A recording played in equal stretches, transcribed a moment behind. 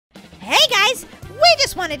Hey guys, we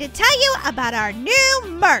just wanted to tell you about our new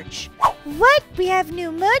merch. What? We have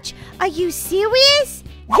new merch? Are you serious?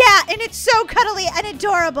 Yeah, and it's so cuddly and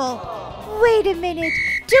adorable. Wait a minute,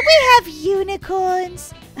 do we have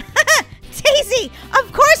unicorns? Daisy,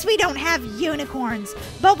 of course we don't have unicorns,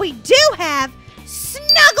 but we do have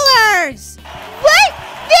snugglers. What?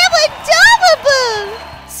 They're adorable.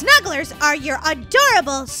 Snugglers are your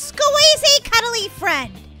adorable, squeezy, cuddly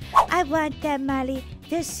friend. I want them, Molly.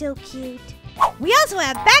 They're so cute. We also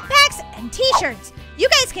have backpacks and t-shirts. You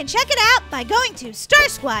guys can check it out by going to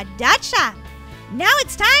starsquad.shop. Now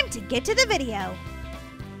it's time to get to the video.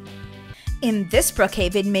 In this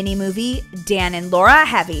Brookhaven mini-movie, Dan and Laura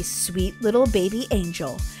have a sweet little baby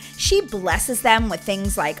angel. She blesses them with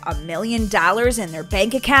things like $1 million in their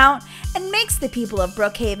bank account and makes the people of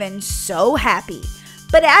Brookhaven so happy.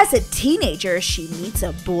 But as a teenager, she meets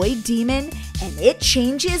a boy demon and it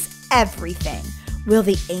changes everything. Will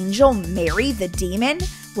the angel marry the demon?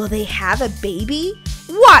 Will they have a baby?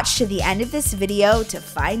 Watch to the end of this video to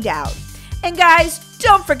find out. And guys,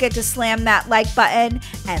 don't forget to slam that like button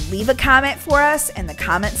and leave a comment for us in the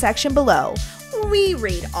comment section below. We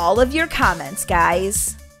read all of your comments,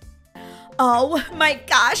 guys. Oh my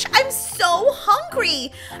gosh, I'm so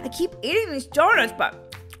hungry. I keep eating these donuts,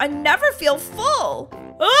 but I never feel full.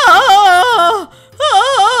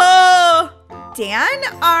 Dan,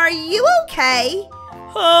 are you okay?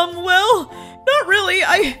 Well, not really.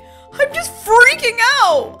 I'm just freaking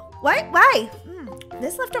out. What? Why?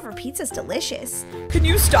 This leftover pizza's delicious. Can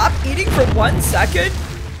you stop eating for 1 second?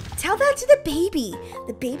 Tell that to the baby.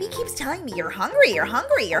 The baby keeps telling me you're hungry, you're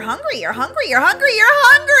hungry, you're hungry, you're hungry, you're hungry, you're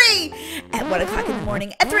hungry. At 1 o'clock in the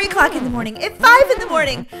morning, at 3 o'clock in the morning, at 5 in the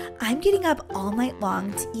morning. I'm getting up all night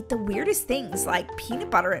long to eat the weirdest things like peanut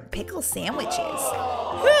butter and pickle sandwiches.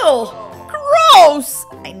 Ew, gross.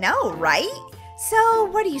 I know, right? So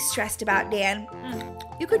what are you stressed about, Dan?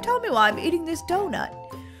 You could tell me why I'm eating this donut.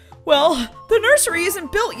 Well, the nursery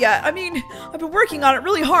isn't built yet. I mean, I've been working on it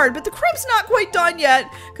really hard, but the crib's not quite done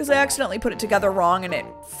yet because I accidentally put it together wrong and it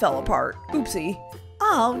fell apart. Oopsie.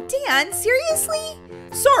 Oh, Dan, seriously?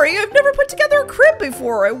 Sorry, I've never put together a crib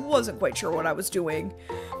before. I wasn't quite sure what I was doing.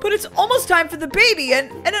 But it's almost time for the baby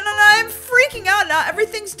and I'm freaking out now.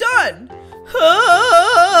 Everything's done.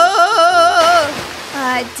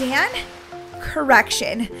 Dan?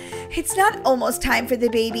 Correction. It's not almost time for the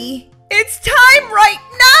baby. It's time right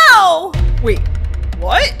now! Wait,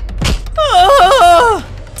 what?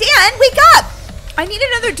 Dan, wake up! I need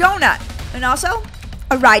another donut. And also,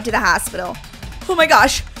 a ride to the hospital. Oh my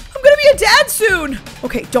gosh, I'm gonna be a dad soon!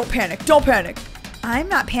 Okay, don't panic, don't panic. I'm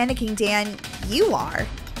not panicking, Dan. You are.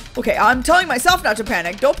 Okay, I'm telling myself not to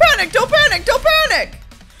panic. Don't panic, don't panic, don't panic!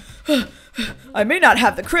 I may not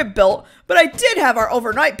have the crib built, but I did have our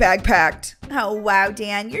overnight bag packed. Oh, wow,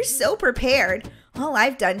 Dan, you're so prepared. All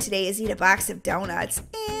I've done today is eat a box of donuts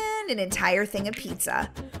and an entire thing of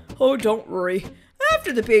pizza. Oh, don't worry.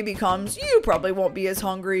 After the baby comes, you probably won't be as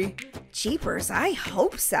hungry. Jeepers, I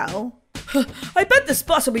hope so. I bet this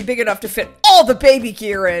bus will be big enough to fit all the baby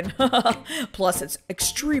gear in. Plus, it's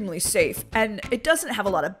extremely safe, and it doesn't have a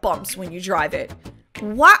lot of bumps when you drive it.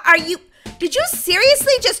 What are you... Did you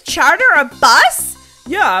seriously just charter a bus?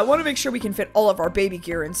 Yeah, I want to make sure we can fit all of our baby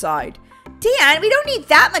gear inside. Dan, we don't need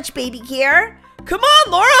that much baby gear. Come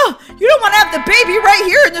on, Laura! You don't want to have the baby right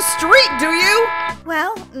here in the street, do you?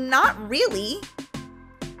 Well, not really.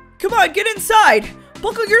 Come on, get inside.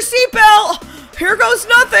 Buckle your seatbelt. Here goes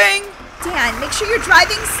nothing. Dan, make sure you're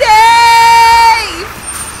driving safe.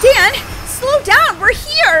 Dan, slow down. We're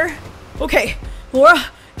here. Okay, Laura,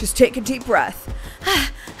 just take a deep breath.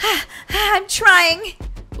 I'm trying.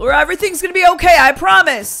 Laura, everything's gonna be okay, I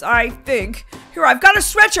promise. I think. Here, I've got a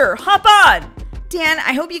stretcher. Hop on. Dan,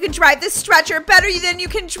 I hope you can drive this stretcher better than you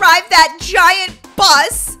can drive that giant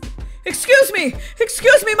bus. Excuse me,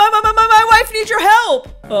 my wife needs your help.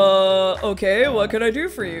 Okay, what can I do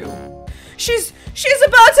for you? She's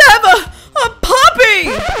about to have a puppy.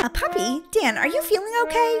 A puppy? Dan, are you feeling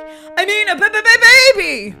okay? I mean, a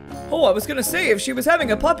baby. Oh, I was gonna say, if she was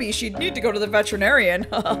having a puppy, she'd need to go to the veterinarian.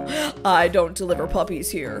 I don't deliver puppies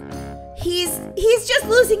here. He's just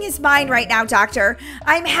losing his mind right now, doctor.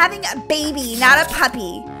 I'm having a baby, not a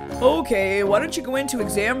puppy. Okay, why don't you go into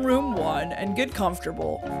exam room 1 and get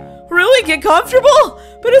comfortable? Really? Get comfortable?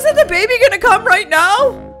 But isn't the baby gonna come right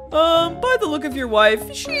now? By the look of your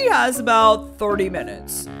wife, she has about 30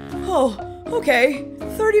 minutes. Oh, okay.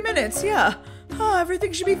 30 minutes, yeah.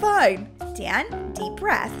 Everything should be fine. Dan, deep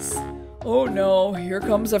breaths. Oh no, here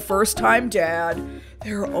comes a first-time dad.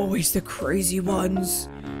 They're always the crazy ones.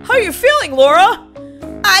 How are you feeling, Laura?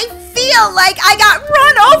 I feel like I got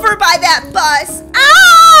run over by that bus.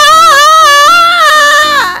 Ah!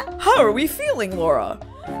 we feeling, Laura?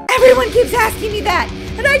 Everyone keeps asking me that,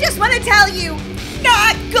 and I just want to tell you,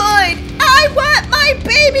 not good. I want my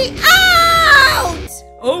baby out!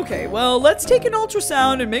 Okay, well, let's take an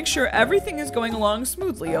ultrasound and make sure everything is going along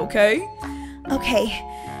smoothly, okay? Okay.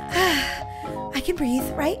 I can breathe,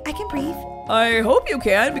 right? I can breathe. I hope you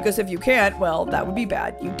can, because if you can't, well, that would be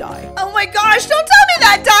bad. You die. Oh my gosh, don't tell me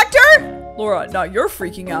that, doctor! Laura, now you're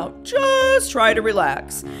freaking out. Just try to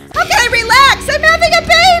relax. How can I relax? I'm having a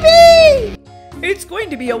baby! It's going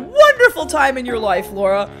to be a wonderful time in your life,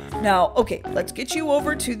 Laura. Now, okay, let's get you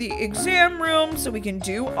over to the exam room so we can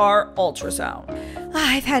do our ultrasound.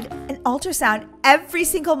 I've had an ultrasound every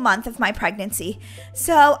single month of my pregnancy,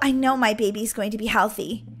 so I know my baby's going to be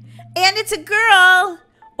healthy. And it's a girl!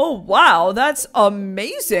 Oh, wow, that's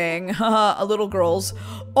amazing. Little girls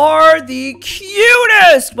are the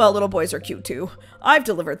cutest. Well, little boys are cute too. I've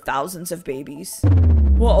delivered thousands of babies.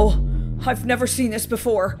 Whoa, I've never seen this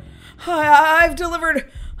before. I've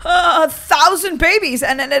delivered 1,000 babies,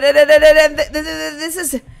 and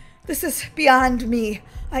this is beyond me.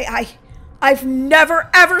 I've never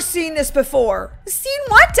ever seen this before. Seen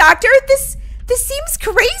what, doctor? This seems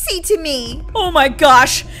crazy to me. Oh my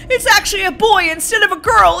gosh, it's actually a boy instead of a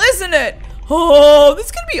girl, isn't it? Oh, this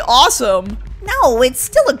is gonna be awesome. No, it's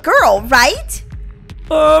still a girl, right?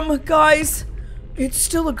 Guys, it's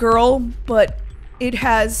still a girl, but it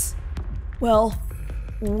has, well,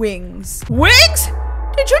 wings. Wings?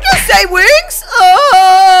 Did you just say wings?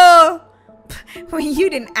 Oh! Well, you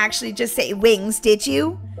didn't actually just say wings, did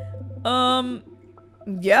you?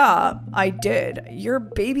 Yeah, I did. Your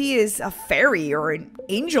baby is a fairy or an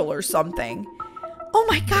angel or something. Oh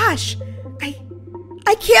my gosh!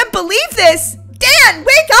 I can't believe this! Dan,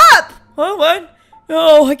 wake up! Oh, what?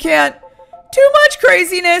 No, I can't. Too much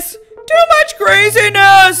craziness! Too much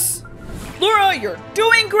craziness! Laura, you're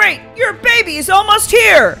doing great! Your baby is almost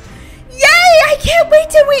here! Yay! I can't wait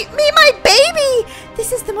to meet my baby!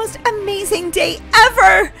 This is the most amazing day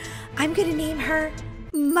ever! I'm gonna name her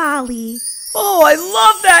Molly. Oh, I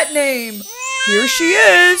love that name! Here she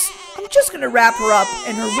is! I'm just gonna wrap her up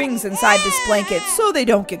and her wings inside this blanket so they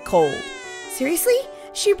don't get cold. Seriously?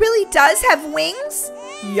 She really does have wings?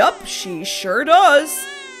 Yup, she sure does.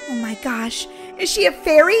 Oh my gosh. Is she a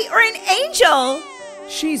fairy or an angel?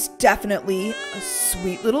 She's definitely a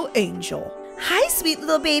sweet little angel. Hi, sweet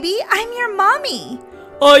little baby. I'm your mommy.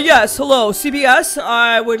 Yes, hello, CBS.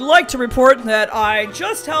 I would like to report that I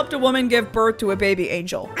just helped a woman give birth to a baby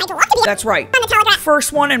angel. That's right.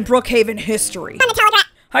 First one in Brookhaven history.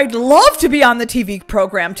 I'd love to be on the TV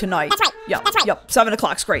program tonight. That's right. Yep, That's right. Yep, 7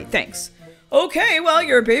 o'clock's great, thanks. Okay, well,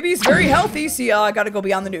 your baby's very healthy. See, I gotta go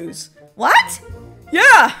be on the news. What?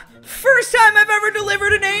 Yeah, first time I've ever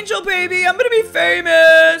delivered an angel baby. I'm gonna be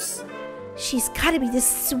famous. She's gotta be the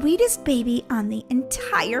sweetest baby on the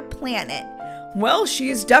entire planet. Well,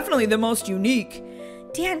 she's definitely the most unique.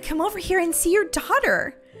 Dan, come over here and see your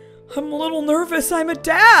daughter. I'm a little nervous. I'm a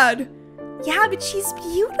dad. Yeah, but she's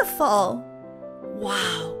beautiful.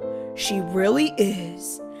 Wow, she really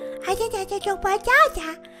is.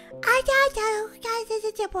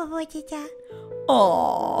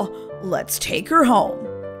 Aw, let's take her home.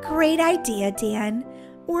 Great idea, Dan.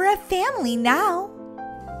 We're a family now.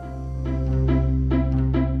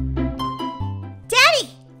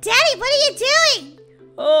 Daddy, what are you doing?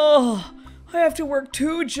 Oh, I have to work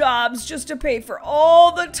 2 jobs just to pay for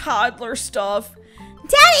all the toddler stuff.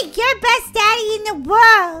 Daddy, you're best daddy in the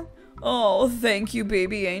world. Oh, thank you,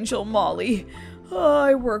 baby angel Molly. Oh,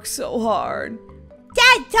 I work so hard.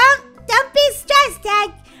 Dad, don't be stressed,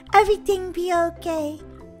 Dad. Everything be okay.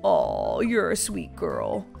 Oh, you're a sweet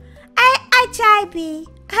girl. I try be.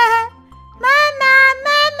 Mama.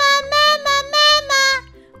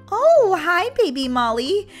 Oh, hi, baby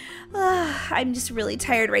Molly. I'm just really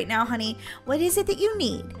tired right now, honey. What is it that you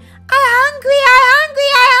need? I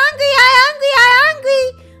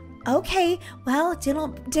hungry. Okay, well,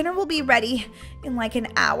 dinner will be ready in like an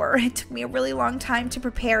hour. It took me a really long time to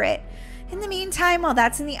prepare it. In the meantime, while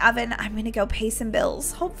that's in the oven, I'm gonna go pay some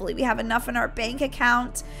bills. Hopefully we have enough in our bank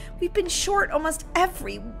account. We've been short almost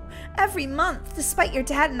every month, despite your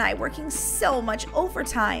dad and I working so much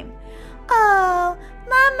overtime. Oh,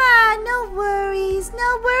 Mama, no worries,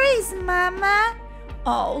 Mama.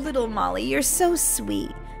 Oh, little Molly, you're so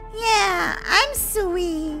sweet. Yeah, I'm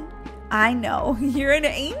sweet. I know, you're an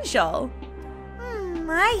angel.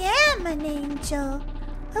 I am an angel.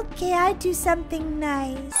 Okay, I'll do something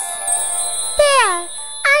nice. There,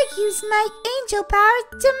 I use my angel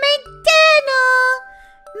powers to make dinner.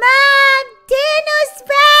 Mom, dinner's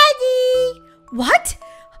ready. What?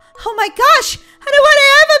 Oh my gosh, I don't want to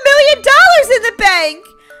have $1 million in the bank.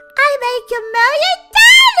 I make $1 million.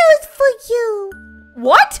 clothes for you.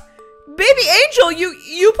 What? Baby Angel,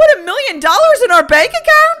 you put $1 million in our bank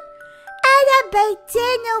account? And I made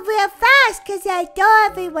dinner real fast because I know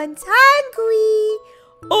everyone's hungry.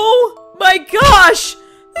 Oh my gosh!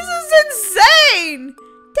 This is insane!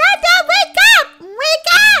 Dada, wake up! Wake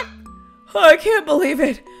up! I can't believe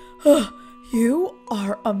it. You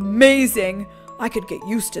are amazing. I could get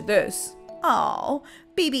used to this. Oh,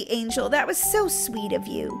 baby Angel, that was so sweet of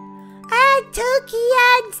you. And turkey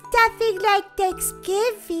and stuffing like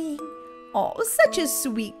Thanksgiving. Oh, such a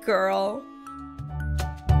sweet girl.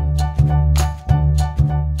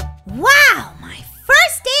 Wow, my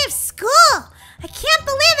first day of school. I can't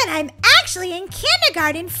believe it. I'm actually in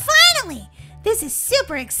kindergarten finally. This is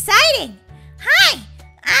super exciting. Hi,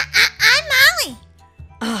 I'm Molly.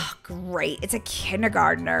 Oh, great. It's a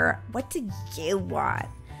kindergartner. What do you want?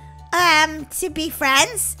 To be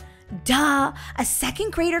friends? Duh. A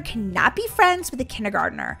second grader cannot be friends with a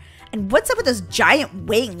kindergartner. And what's up with those giant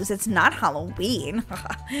wings? It's not Halloween.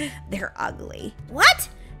 They're ugly. What?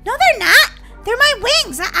 No, they're not. They're my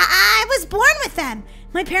wings. I was born with them.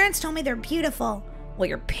 My parents told me they're beautiful. Well,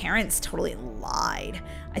 your parents totally lied.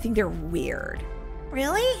 I think they're weird.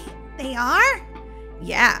 Really? They are?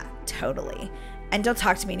 Yeah, totally. And don't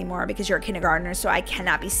talk to me anymore because you're a kindergartner, so I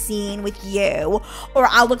cannot be seen with you, or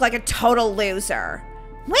I'll look like a total loser.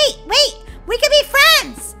 Wait, we can be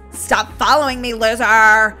friends. Stop following me,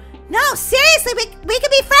 loser. No, seriously, we can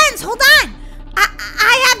be friends. Hold on.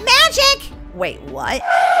 I have magic. Wait, what?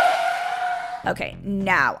 Okay,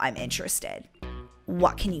 now I'm interested.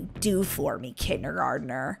 What can you do for me,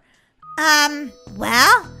 kindergartner?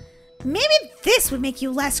 Well, maybe this would make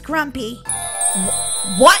you less grumpy.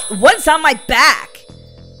 What? What's on my back?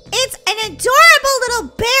 It's an adorable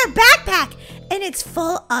little bear backpack, and it's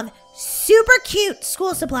full of super cute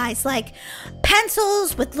school supplies like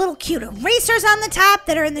pencils with little cute erasers on the top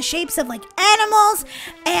that are in the shapes of like animals,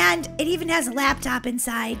 and it even has a laptop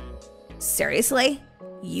inside. Seriously?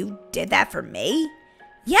 You did that for me?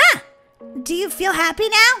 Yeah. Do you feel happy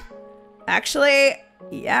now? Actually,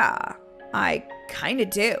 yeah, I kind of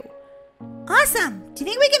do. Awesome. Do you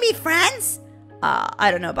think we can be friends? I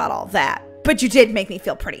don't know about all that, but you did make me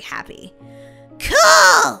feel pretty happy.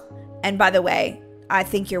 Cool! And by the way, I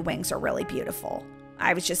think your wings are really beautiful.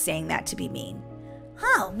 I was just saying that to be mean.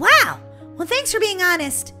 Oh, wow. Well, thanks for being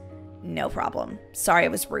honest. No problem. Sorry I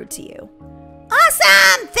was rude to you.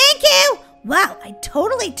 Awesome! Thank you! Wow, I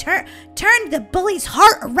totally turned the bully's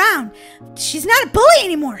heart around. She's not a bully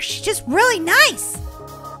anymore. She's just really nice.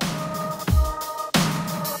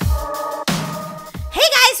 Hey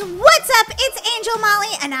guys, what's up? It's Angel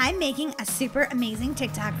Molly, and I'm making a super amazing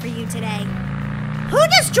TikTok for you today. Who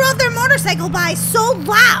just drove their motorcycle by so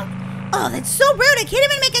loud? Oh, that's so rude. I can't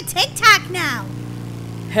even make a TikTok now.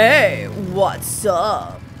 Hey, what's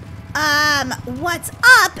up? What's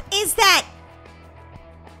up is that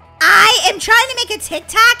I am trying to make a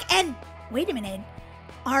TikTok and wait a minute.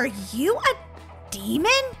 Are you a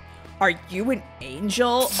demon? Are you an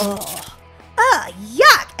angel? Ugh.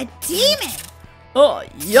 Yuck, a demon. Oh,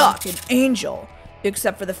 yuck, an angel.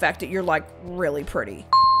 Except for the fact that you're like really pretty.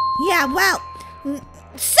 Yeah, well,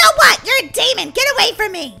 so what? You're a demon. Get away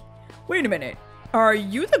from me. Wait a minute. Are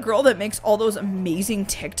you the girl that makes all those amazing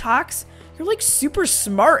TikToks? You're like super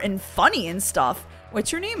smart and funny and stuff.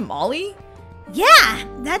 What's your name, Molly? Yeah,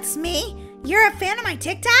 that's me. You're a fan of my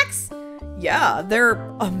TikToks? Yeah, they're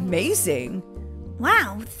amazing.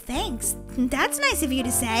 Wow, thanks. That's nice of you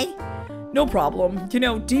to say. No problem. You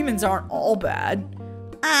know, demons aren't all bad.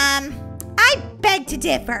 I beg to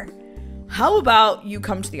differ. How about you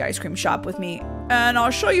come to the ice cream shop with me and I'll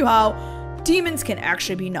show you how demons can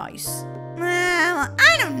actually be nice. Well,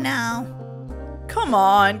 I don't know. Come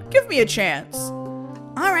on, give me a chance.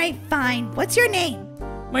 All right, fine. What's your name?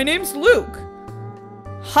 My name's Luke.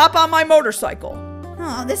 Hop on my motorcycle.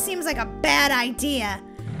 Oh, this seems like a bad idea.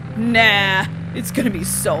 Nah, it's gonna be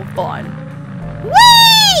so fun.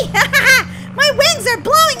 Whee! My wings are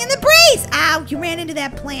blowing in the breeze! Ow, you ran into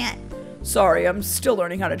that plant. Sorry, I'm still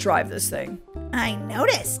learning how to drive this thing. I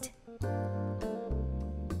noticed.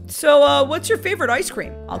 So, what's your favorite ice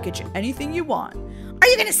cream? I'll get you anything you want. Are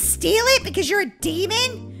you gonna steal it because you're a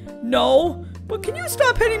demon? No, but can you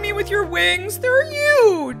stop hitting me with your wings? They're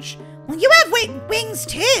huge. Well, you have wings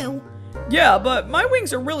too. Yeah, but my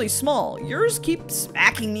wings are really small. Yours keep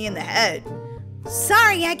smacking me in the head.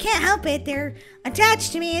 Sorry, I can't help it. They're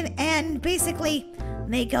attached to me and basically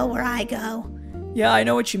they go where I go. Yeah, I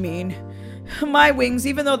know what you mean. My wings,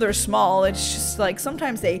 even though they're small, it's just like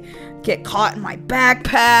sometimes they get caught in my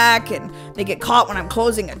backpack and they get caught when I'm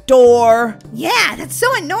closing a door. Yeah, that's so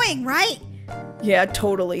annoying, right? Yeah,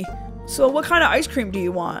 totally. So what kind of ice cream do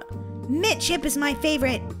you want? Mint chip is my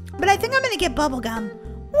favorite, but I think I'm gonna get bubblegum.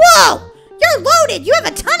 Whoa! You're loaded! You have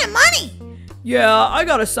a ton of money! Yeah, I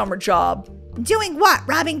got a summer job. Doing what?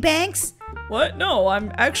 Robbing banks? What? No,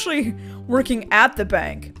 I'm actually working at the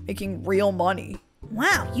bank, making real money.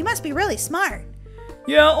 Wow, you must be really smart.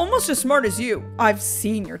 Yeah, almost as smart as you. I've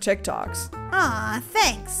seen your TikToks. Aw,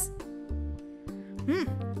 thanks.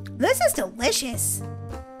 This is delicious.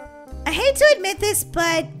 I hate to admit this,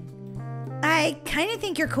 but I kind of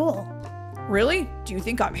think you're cool. Really? Do you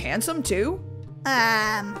think I'm handsome too?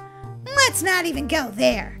 Let's not even go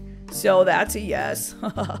there. So that's a yes.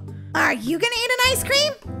 Are you gonna eat an ice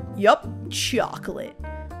cream? Yup, chocolate.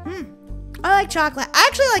 I like chocolate. I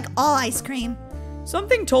actually like all ice cream.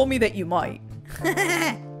 Something told me that you might.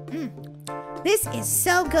 This is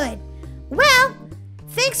so good. Well,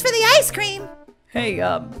 thanks for the ice cream. Hey,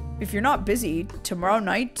 if you're not busy, tomorrow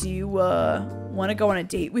night, do you, want to go on a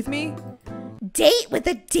date with me? Date with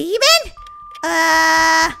a demon?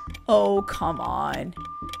 Oh, come on.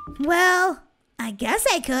 Well, I guess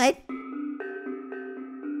I could.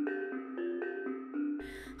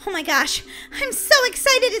 Oh my gosh, I'm so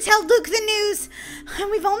excited to tell Luke the news.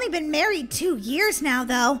 We've only been married 2 years now,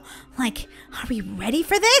 though. Like, are we ready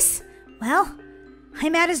for this? Well,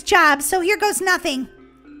 I'm at his job, so here goes nothing.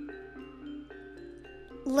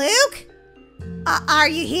 Luke? Are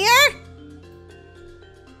you here?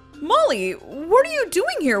 Molly, what are you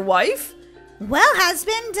doing here, wife? Well,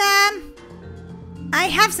 husband, I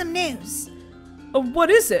have some news.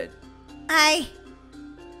 What is it? I'm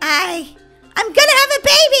gonna have a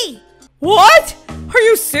baby! What? Are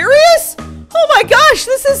you serious? Oh my gosh,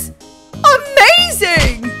 this is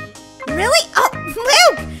amazing! Really? Oh,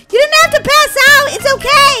 Luke, you didn't have to pass out. It's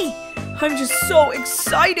okay. I'm just so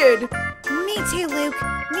excited. Me too, Luke.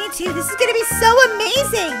 Me too. This is gonna be so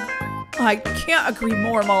amazing. I can't agree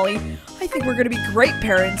more, Molly. I think we're gonna be great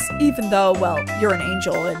parents, even though, well, you're an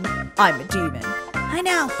angel and I'm a demon. I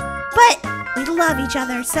know, but we love each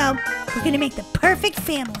other, so we're gonna make the perfect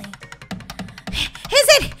family.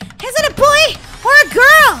 Is it a boy or a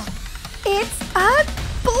girl? It's a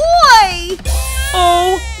boy!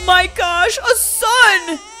 Oh my gosh, a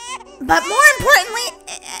son! But more importantly,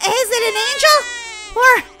 is it an angel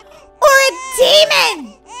or a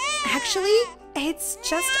demon? Actually, it's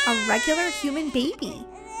just a regular human baby.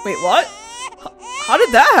 Wait, what? How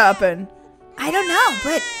did that happen? I don't know,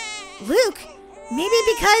 but Luke, maybe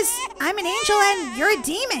because I'm an angel and you're a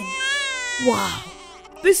demon. Wow,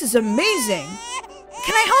 this is amazing.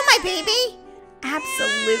 Can I hold my baby?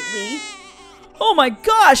 Absolutely. Oh my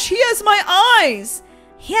gosh, he has my eyes.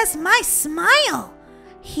 He has my smile.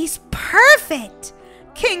 He's perfect.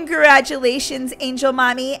 Congratulations, Angel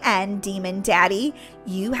Mommy and Demon Daddy.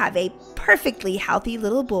 You have a perfectly healthy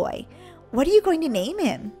little boy. What are you going to name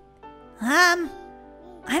him? I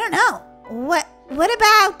don't know. What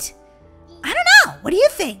about... I don't know. What do you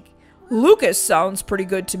think? Lucas sounds pretty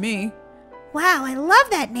good to me. Wow, I love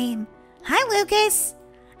that name. Hi, Lucas.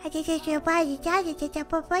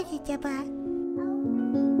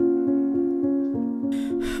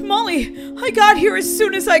 Molly, I got here as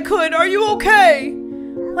soon as I could. Are you okay?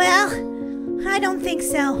 Well, I don't think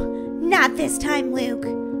so. Not this time, Luke.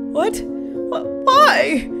 What?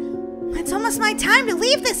 Why? It's almost my time to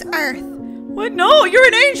leave this earth. What? No, you're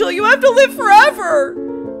an angel. You have to live forever.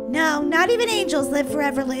 No, not even angels live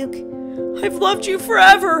forever, Luke. I've loved you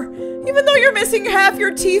forever. Even though you're missing half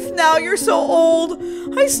your teeth now, you're so old.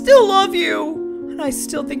 I still love you. And I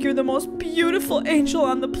still think you're the most beautiful angel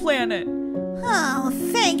on the planet. Oh,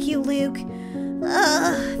 thank you, Luke.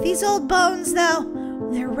 These old bones, though,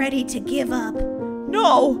 they're ready to give up.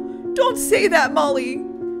 No, don't say that, Molly.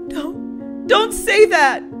 Don't say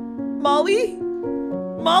that. Molly?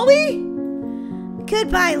 Molly?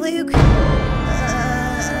 Goodbye, Luke.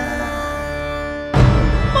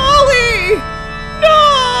 Molly! No!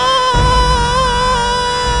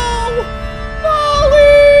 Molly!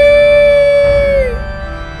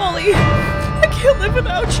 Molly, I can't live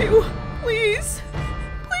without you. Please.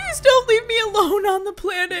 Please don't leave me alone on the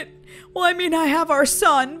planet. Well, I mean, I have our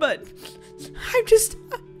son, but I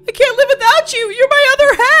can't live without you. You're my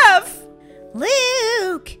other half.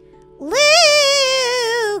 Luke!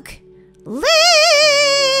 Luke! Luke!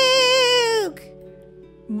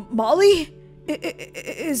 Molly?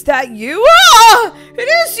 Is that you? Ah! It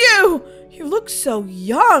is you! You look so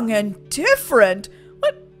young and different.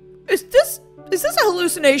 What? Is this a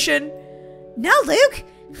hallucination? No, Luke.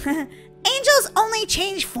 Angels only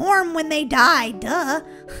change form when they die, duh.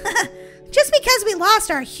 Just because we lost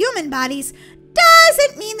our human bodies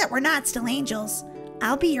doesn't mean that we're not still angels.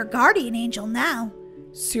 I'll be your guardian angel now.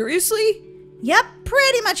 Seriously? Yep,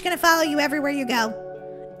 pretty much gonna follow you everywhere you go.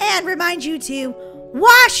 And remind you to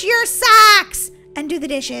wash your socks and do the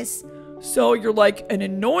dishes. So you're like an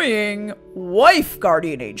annoying wife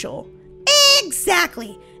guardian angel.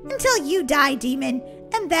 Exactly. Until you die, demon.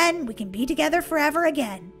 And then we can be together forever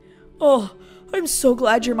again. Oh, I'm so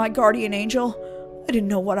glad you're my guardian angel. I didn't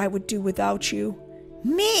know what I would do without you.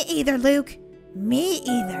 Me either, Luke. Me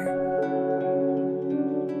either.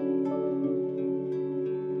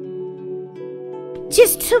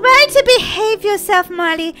 Just try to behave yourself,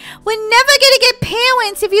 Molly. We're never gonna get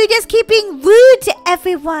parents if you just keep being rude to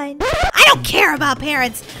everyone. I don't care about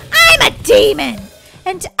parents. I'm a demon.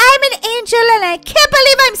 And I'm an angel, and I can't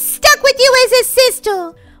believe I'm stuck with you as a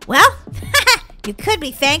sister. Well, you could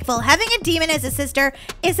be thankful. Having a demon as a sister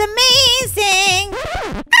is amazing.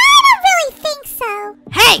 I don't really think so.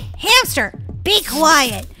 Hey, hamster, be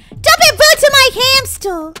quiet. Don't be rude to my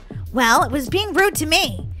hamster. Well, it was being rude to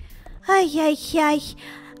me.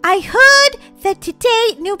 I heard that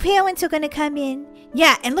today new parents are going to come in.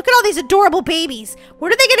 Yeah, and look at all these adorable babies.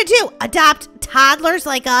 What are they going to do? Adopt toddlers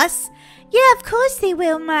like us? Yeah, of course they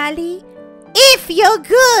will, Molly. If you're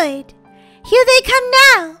good. Here they come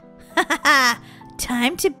now.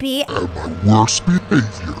 Time to be at my worst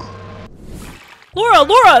behavior.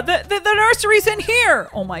 Laura, the nursery's in here.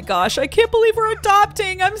 Oh my gosh, I can't believe we're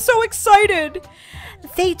adopting. I'm so excited.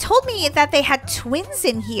 They told me that they had twins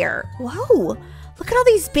in here. Whoa, look at all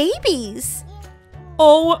these babies.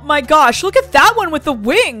 Oh my gosh, look at that one with the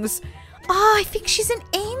wings. Oh, I think she's an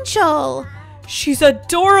angel. She's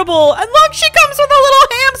adorable. And look, she comes with a little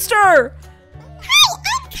hamster. Hi,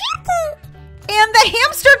 I'm Pepper. And the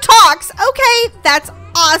hamster talks. Okay, that's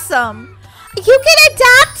awesome. You can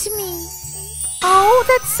adopt me. Oh,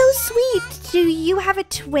 that's so sweet. Do you have a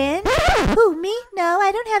twin? Who, me? No,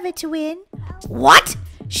 I don't have a twin. What?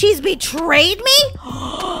 She's betrayed me?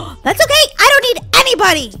 That's okay. I don't need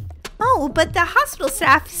anybody. Oh, but the hospital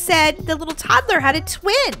staff said the little toddler had a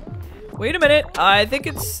twin. Wait a minute. I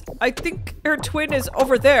think her twin is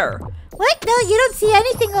over there. What? No, you don't see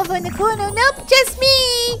anything over in the corner. Nope, just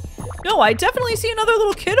me. No, I definitely see another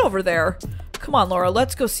little kid over there. Come on, Laura,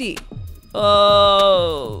 let's go see.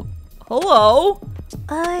 Oh, hello.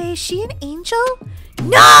 Is she an angel?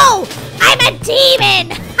 No, I'm a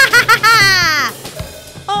demon.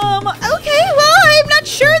 Okay, well, I'm not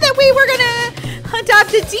sure that we were gonna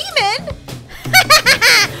adopt a demon.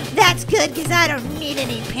 That's good, because I don't need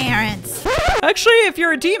any parents. Actually, if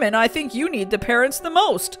you're a demon, I think you need the parents the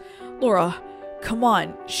most. Laura, come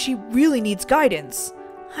on. She really needs guidance.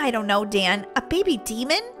 I don't know, Dan. A baby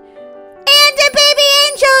demon? And a baby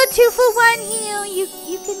angel, 2 for 1 here. You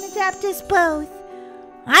can adopt us both.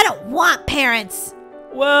 I don't want parents.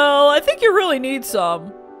 Well, I think you really need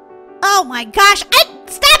some. Oh my gosh, stop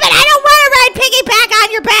it! I don't want to ride piggyback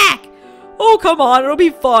on your back! Oh, come on, it'll be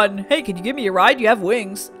fun. Hey, can you give me a ride? You have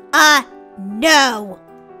wings. No.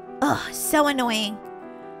 Ugh, so annoying.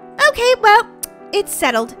 Okay, well, it's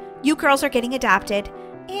settled. You girls are getting adopted.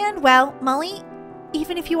 And, well, Molly,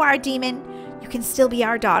 even if you are a demon, you can still be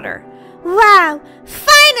our daughter. Wow,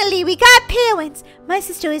 finally we got parents. My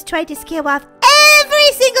sister has tried to scare off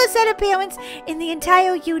every single set of parents in the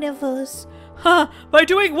entire universe. Huh, by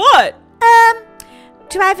doing what?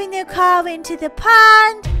 Driving their car into the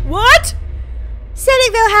pond. What?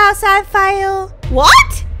 Setting their house on fire.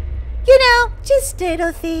 What? You know, just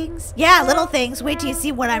little things. Yeah, little things. Wait till you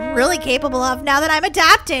see what I'm really capable of now that I'm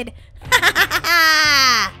adopted.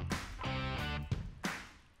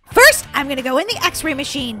 First, I'm gonna go in the x-ray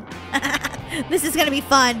machine. This is gonna be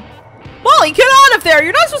fun. Molly, get out of there!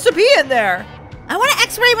 You're not supposed to be in there! I wanna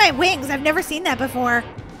x-ray my wings. I've never seen that before.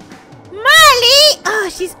 Molly! Oh,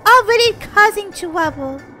 she's already causing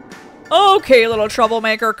trouble. Okay, little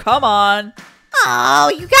troublemaker, come on. Oh,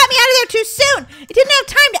 you got me out of there too soon. I didn't have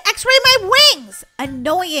time to x-ray my wings.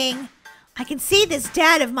 Annoying. I can see this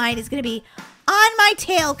dad of mine is going to be on my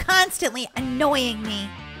tail constantly annoying me.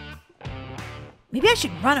 Maybe I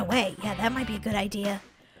should run away. Yeah, that might be a good idea.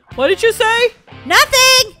 What did you say?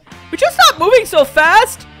 Nothing. Would you stop moving so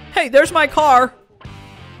fast? Hey, there's my car.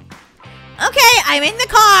 Okay, I'm in the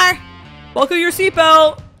car. Buckle your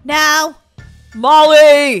seatbelt. No.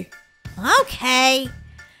 Molly! Okay.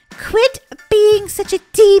 Quit being such a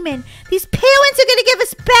demon. These parents are gonna give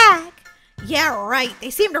us back. Yeah, right.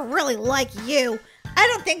 They seem to really like you. I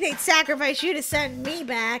don't think they'd sacrifice you to send me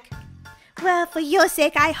back. Well, for your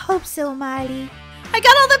sake, I hope so, Molly. I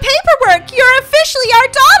got all the paperwork. You're officially our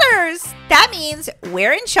daughters. That means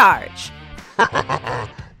we're in charge.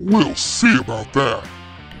 We'll see about that.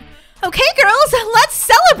 Okay, girls, let's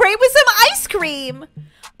celebrate with some ice cream.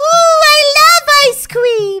 Ooh, I love ice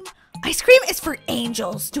cream. Ice cream is for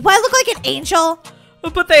angels. Do I look like an angel?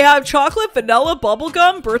 But they have chocolate, vanilla,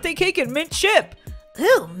 bubblegum, birthday cake, and mint chip.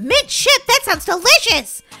 Ooh, mint chip. That sounds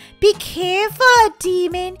delicious. Be careful,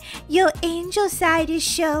 demon. Your angel side is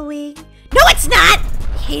showing. No, it's not.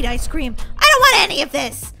 I hate ice cream. I don't want any of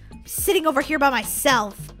this. I'm sitting over here by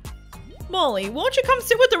myself. Molly, won't you come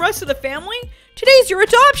sit with the rest of the family? Today's your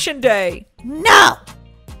adoption day. No.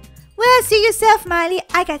 Well, see yourself, Molly.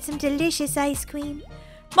 I got some delicious ice cream.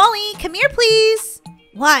 Molly, come here, please.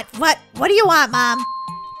 What do you want, Mom?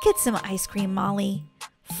 Get some ice cream, Molly.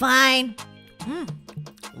 Fine.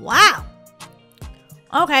 Wow.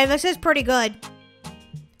 Okay, this is pretty good.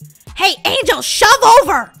 Hey, Angel, shove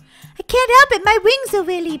over. I can't help it. My wings are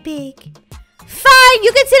really big. Fine,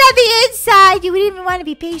 you can sit on the inside. You wouldn't even want to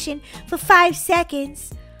be patient for 5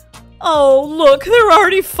 seconds. Oh, look, they're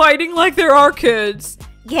already fighting like they're our kids.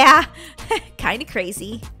 Yeah, kind of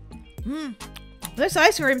crazy. This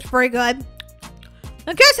ice cream's pretty good.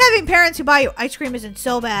 I guess having parents who buy you ice cream isn't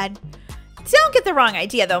so bad. Don't get the wrong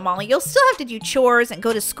idea, though, Molly. You'll still have to do chores and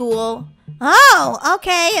go to school. Oh,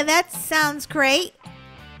 okay, that sounds great.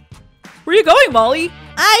 Where are you going, Molly?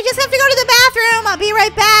 I just have to go to the bathroom. I'll be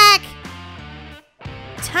right back.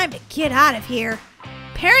 Time to get out of here.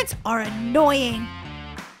 Parents are annoying.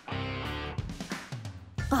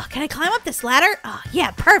 Oh, can I climb up this ladder? Oh,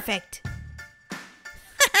 yeah, perfect.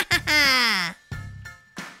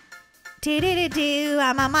 Do-do-do-do,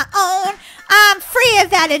 I'm on my own. I'm free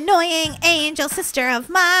of that annoying angel sister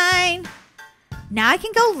of mine. Now I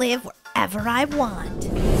can go live wherever I want.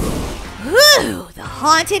 Whew, the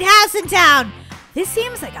haunted house in town. This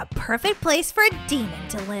seems like a perfect place for a demon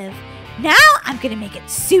to live. Now I'm gonna make it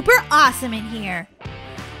super awesome in here.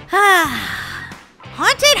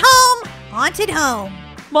 Haunted home, haunted home.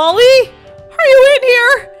 Molly, are you in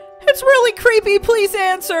here? It's really creepy. Please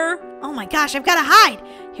answer. Oh my gosh, I've gotta hide.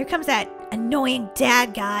 Here comes that annoying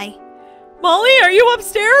dad guy. Molly, are you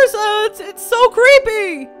upstairs? It's so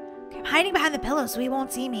creepy. I'm hiding behind the pillow so he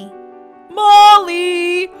won't see me.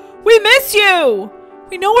 Molly, we miss you.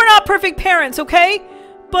 We know we're not perfect parents, okay?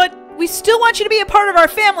 But we still want you to be a part of our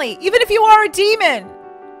family, even if you are a demon.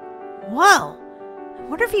 Whoa, I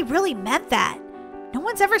wonder if he really meant that. No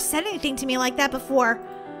one's ever said anything to me like that before.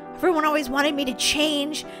 Everyone always wanted me to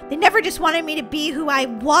change. They never just wanted me to be who I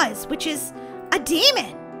was, which is a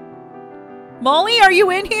demon. Molly, are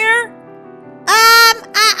you in here? I'm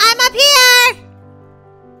up here.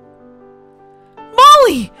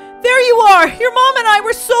 Molly, there you are. Your mom and I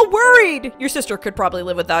were so worried. Your sister could probably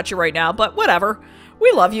live without you right now, but whatever.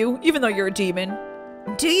 We love you, even though you're a demon.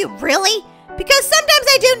 Do you really? Because sometimes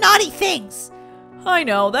I do naughty things. I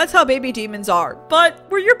know, that's how baby demons are, but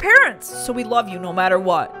we're your parents, so we love you no matter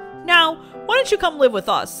what. Now, why don't you come live with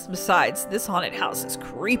us? Besides, this haunted house is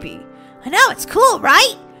creepy. I know, it's cool,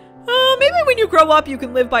 right? Maybe when you grow up you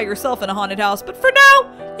can live by yourself in a haunted house, but for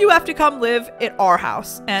now, you have to come live at our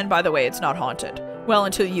house. And by the way, it's not haunted. Well,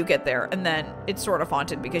 until you get there, and then it's sort of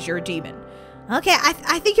haunted because you're a demon. Okay,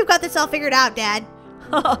 I think you've got this all figured out, Dad.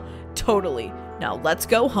 Totally. Now let's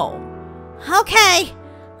go home. Okay.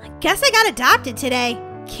 I guess I got adopted today.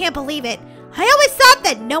 Can't believe it. I always thought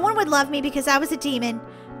that no one would love me because I was a demon.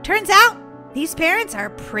 Turns out, these parents are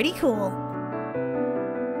pretty cool.